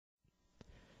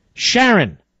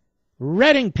Sharon,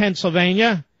 Reading,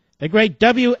 Pennsylvania, the great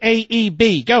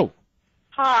WAEB. Go.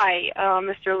 Hi,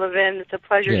 Mr. Levin. It's a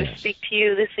pleasure to speak to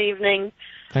you this evening.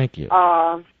 Thank you.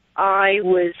 I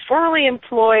was formerly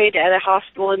employed at a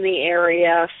hospital in the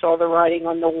area, saw the writing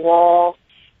on the wall,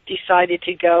 decided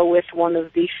to go with one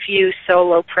of the few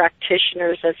solo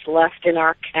practitioners that's left in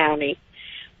our county.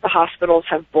 The hospitals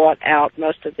have bought out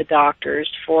most of the doctors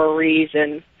for a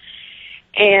reason.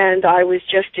 And I was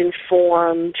just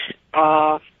informed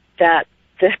that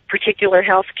the particular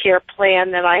health care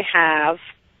plan that I have,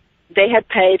 they had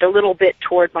paid a little bit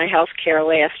toward my health care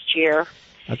last year.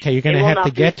 Okay, you're going to have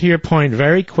to get to your point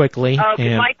very quickly.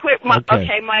 Okay,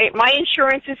 my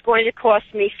insurance is going to cost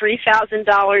me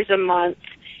 $3,000 a month,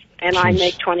 and I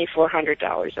make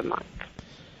 $2,400 a month.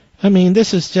 I mean,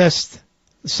 this is just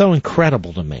so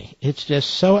incredible to me. It's just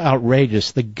so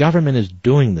outrageous. The government is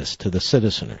doing this to the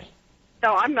citizenry.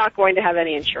 No, I'm not going to have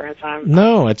any insurance.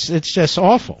 No, it's just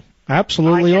awful.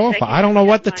 Absolutely awful. I don't know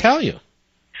what to tell you.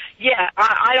 Yeah,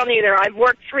 I don't either. I've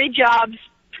worked 3 jobs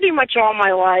pretty much all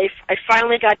my life. I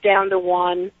finally got down to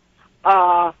one.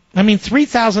 I mean,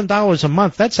 $3,000 a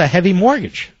month, that's a heavy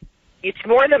mortgage. It's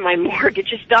more than my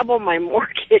mortgage. It's double my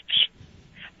mortgage.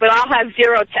 But I'll have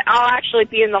zero. I'll actually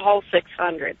be in the whole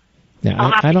 $600. Yeah,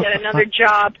 I'll have to get another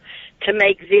job to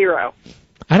make zero.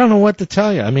 I don't know what to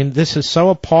tell you. I mean, this is so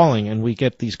appalling, and we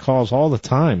get these calls all the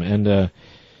time. And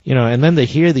and then they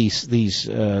hear these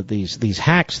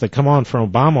hacks that come on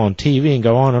from Obama on TV and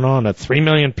go on that 3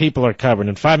 million people are covered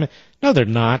and 5 million. No, they're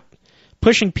not.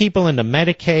 Pushing people into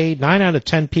Medicaid. 9 out of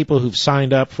 10 people who've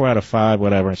signed up, 4 out of 5,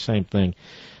 whatever, same thing,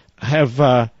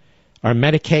 are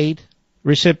Medicaid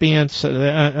recipients.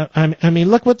 I mean,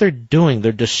 look what they're doing.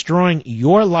 They're destroying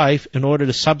your life in order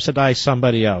to subsidize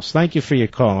somebody else. Thank you for your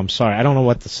call. I'm sorry. I don't know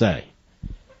what to say.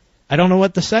 I don't know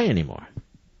what to say anymore.